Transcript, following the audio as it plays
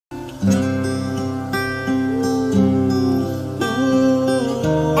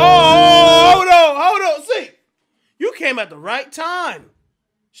came at the right time.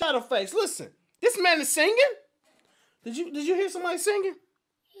 Shadowface, listen. This man is singing. Did you hear somebody singing?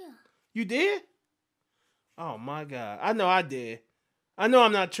 Yeah. You did? Oh my God. I know I did. I know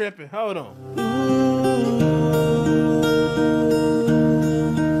I'm not tripping. Hold on.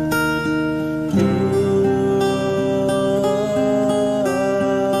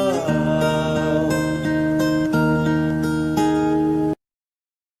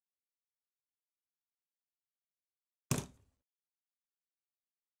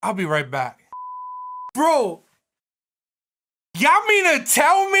 I'll be right back. Bro, y'all mean to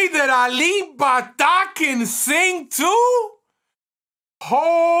tell me that Alip Ba Ta can sing too?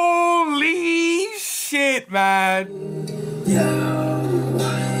 Holy shit, man.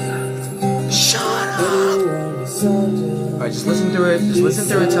 Shut up! Alright, just listen through it. Just listen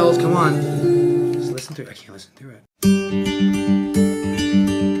through it, Tells. Come on. Just listen through it. I can't listen through it.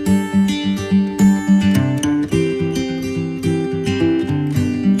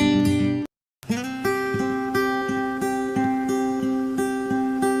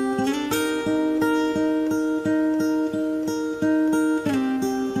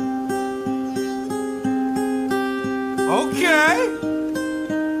 Okay.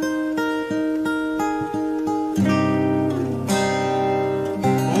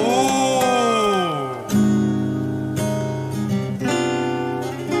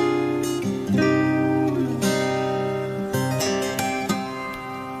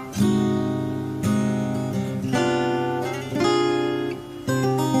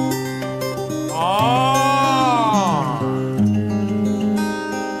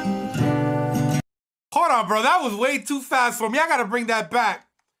 Hold on, bro. That was way too fast for me. I gotta bring that back.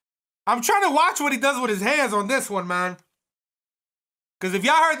 I'm trying to watch what he does with his hands on this one, man. Because if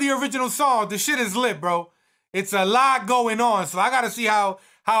y'all heard the original song, the shit is lit, bro. It's a lot going on. So I gotta see how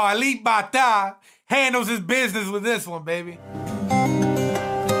Alip Ba Ta handles his business with this one, baby.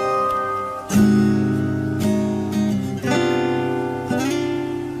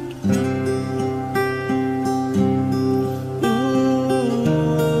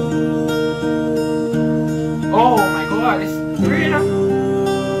 Oh my God, it's Rita.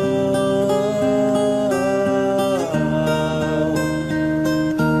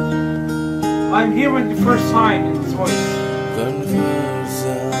 I'm hearing the first time in his voice.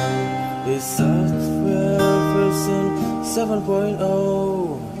 Confusion is software version 7.0.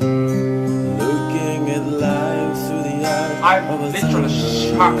 Looking at life through the eyes I'm of a literally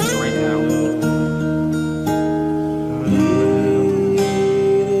shocked right now.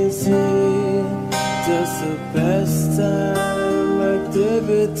 Just the best time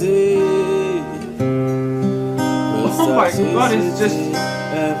activity. Oh my God, it's just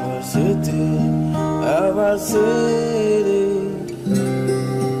ever city, ever city.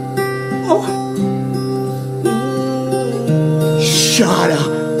 oh. Shut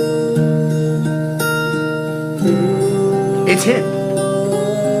up. It's him.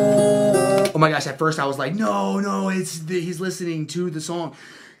 Oh my gosh, at first I was like, no, he's listening to the song.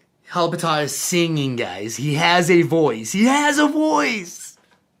 Alip Ba Ta is singing, guys. He has a voice. He has a voice.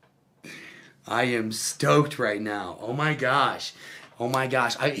 I am stoked right now. Oh my gosh. Oh my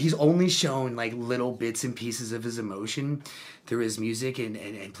gosh. He's only shown like little bits and pieces of his emotion through his music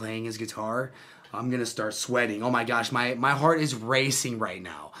and playing his guitar. I'm going to start sweating. Oh my gosh. My heart is racing right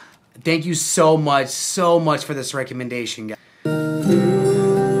now. Thank you so much for this recommendation, guys.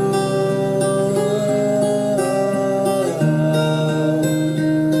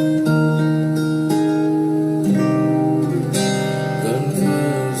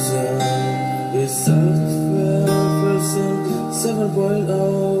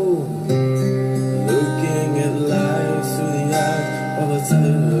 Looking at life through the eyes of a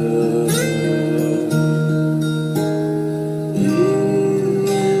sailor.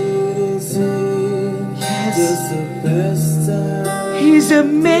 Just the best time. He's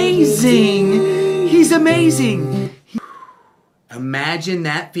amazing. He's amazing. Imagine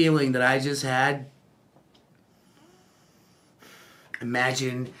that feeling that I just had.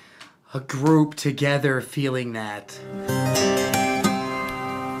 Imagine a group together feeling that.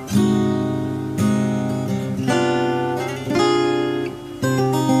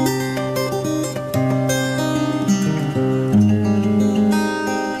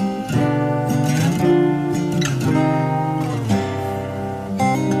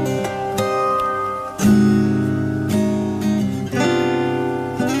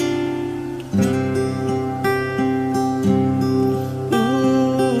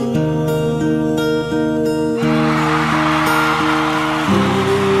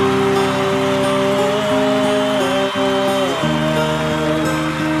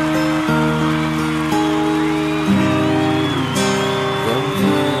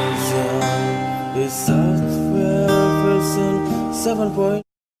 7 point.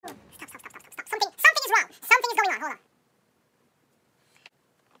 Something is wrong. Something is going on. Hold on.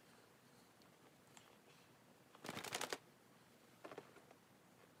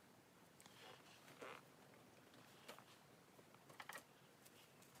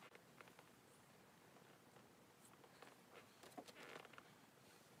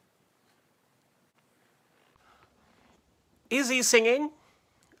 Is he singing?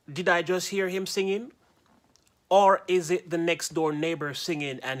 Did I just hear him singing? Or is it the next door neighbor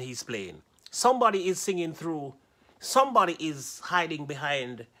singing and he's playing? Somebody is singing through, somebody is hiding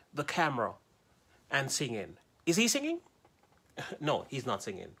behind the camera and singing. Is he singing? No, he's not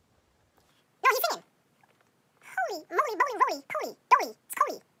singing. No, he's singing. Holy moly, moly, roly, poly, doly,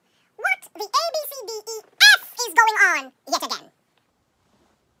 scoly. What the A, B, C, D, E, F is going on yet again?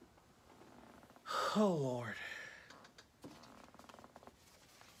 Oh, Lord.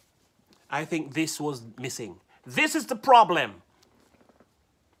 I think this was missing. This is the problem.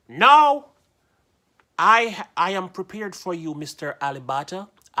 Now, I am prepared for you, Mr. Alip Ba Ta.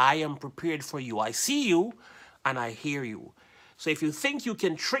 I am prepared for you. I see you and I hear you. So if you think you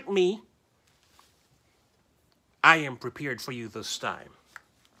can trick me, I am prepared for you this time.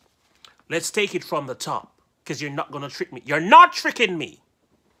 Let's take it from the top, because you're not going to trick me. You're not tricking me.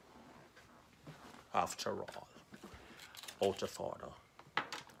 After all, out of order.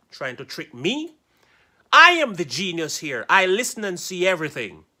 Trying to trick me? I am the genius here. I listen and see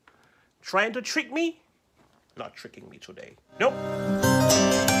everything. Trying to trick me? Not tricking me today. Nope.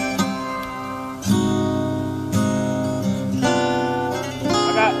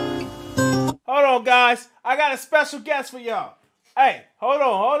 Hold on, guys. I got a special guest for y'all. Hey, hold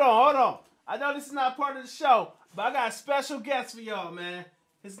on. I know this is not part of the show, but I got a special guest for y'all, man.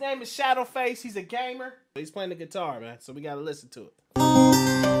 His name is Shadowface. He's a gamer. He's playing the guitar, man, so we got to listen to it.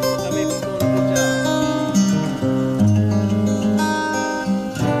 Tell me if he's doing a good job.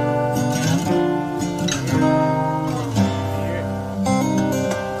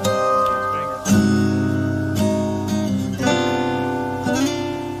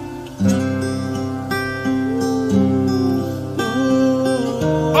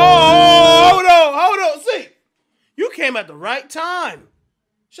 Came at the right time.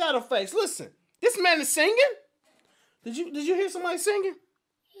 Shadowface, listen. This man is singing. Did you hear somebody singing?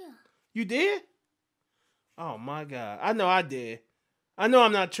 Yeah. You did? Oh my God. I know I did. I know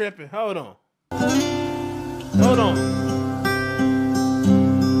I'm not tripping. Hold on. Hold on.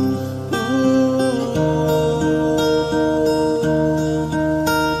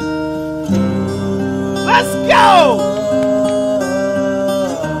 Let's go!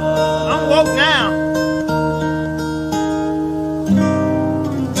 I'm woke now.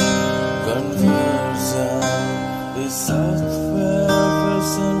 Is software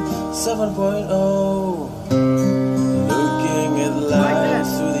version 7.0. Looking at life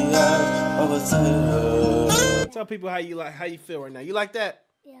through the eyes of a tiger. Tell people how you feel right now. You like that?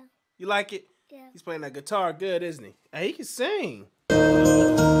 Yeah. You like it? Yeah. He's playing that guitar good, isn't he? Hey, he can sing.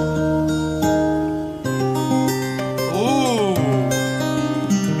 Ooh.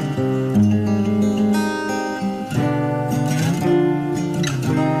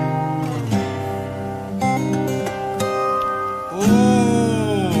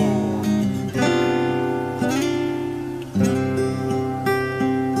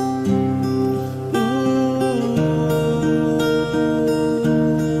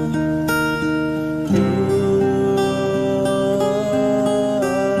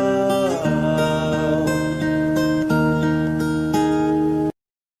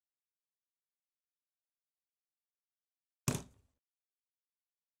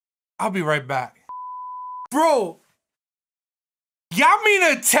 I'll be right back. Bro, y'all mean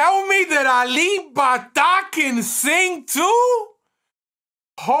to tell me that Alip Ba Ta can sing too?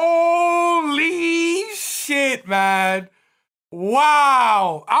 Holy shit, man.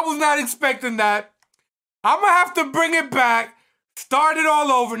 Wow. I was not expecting that. I'm gonna have to bring it back, start it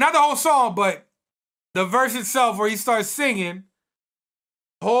all over. Not the whole song, but the verse itself where he starts singing.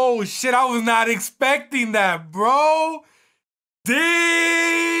 Oh shit, I was not expecting that, bro.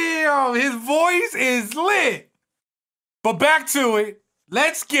 Damn, his voice is lit. But back to it.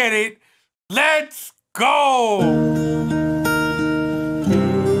 Let's get it. Let's go.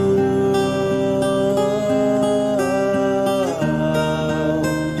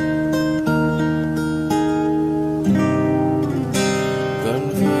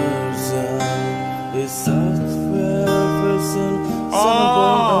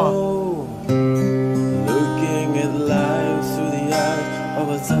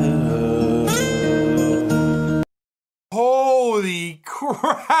 Holy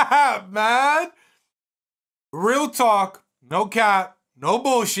crap, man. Real talk. No cap. No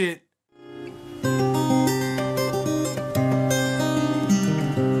bullshit.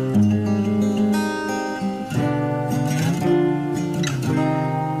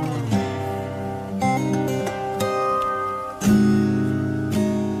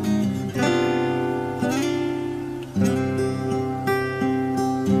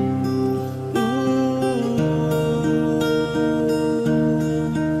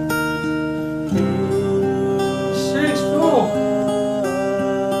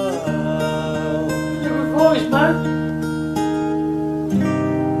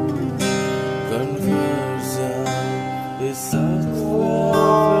 Conversion is software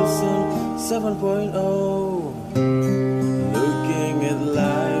version 7.0. Looking at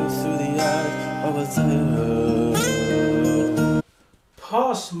life through the eyes of a child.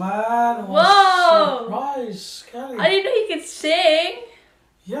 Pause, man. Whoa! Surprise, Kelly. I didn't know he could sing.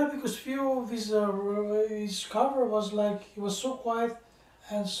 Yeah, because few of his cover was like, he was so quiet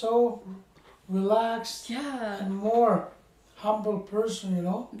and so relaxed Yeah. and more humble person, you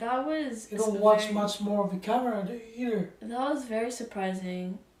know. That was. You don't watch much more of the camera either. That was very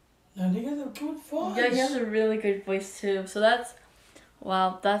surprising. And he got a good voice. Yeah, he has a really good voice too. So that's.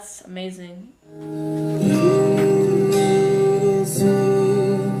 Wow, that's amazing.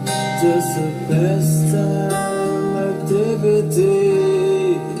 Just a pastime activity.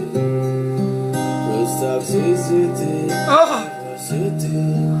 First toxicity. City.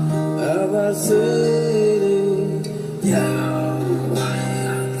 Our city. Yeah.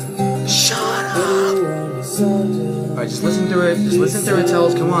 Shut up. Alright, just listen through it. Just listen through it,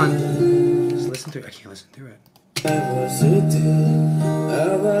 Tells. Come on. Just listen through it. I can't listen through it. Our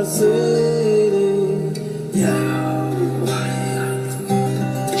city. Yeah.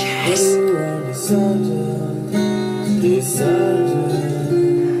 Yes.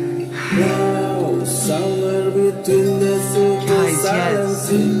 Now, somewhere between the secret, silence,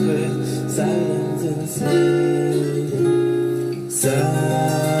 secret, silence and sleep. Somewhere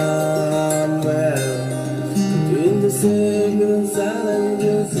between the secret, silence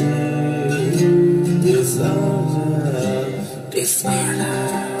and sleep. Disorder, disorder,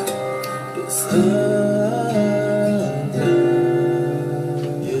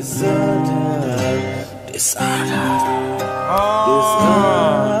 disorder, disorder.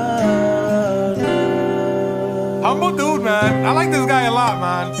 Humble dude, man. I like this guy a lot,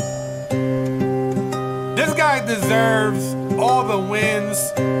 man. This guy deserves all the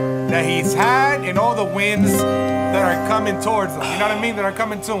wins that he's had and all the wins that are coming towards him. You know what I mean? That are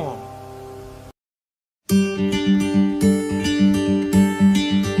coming to him.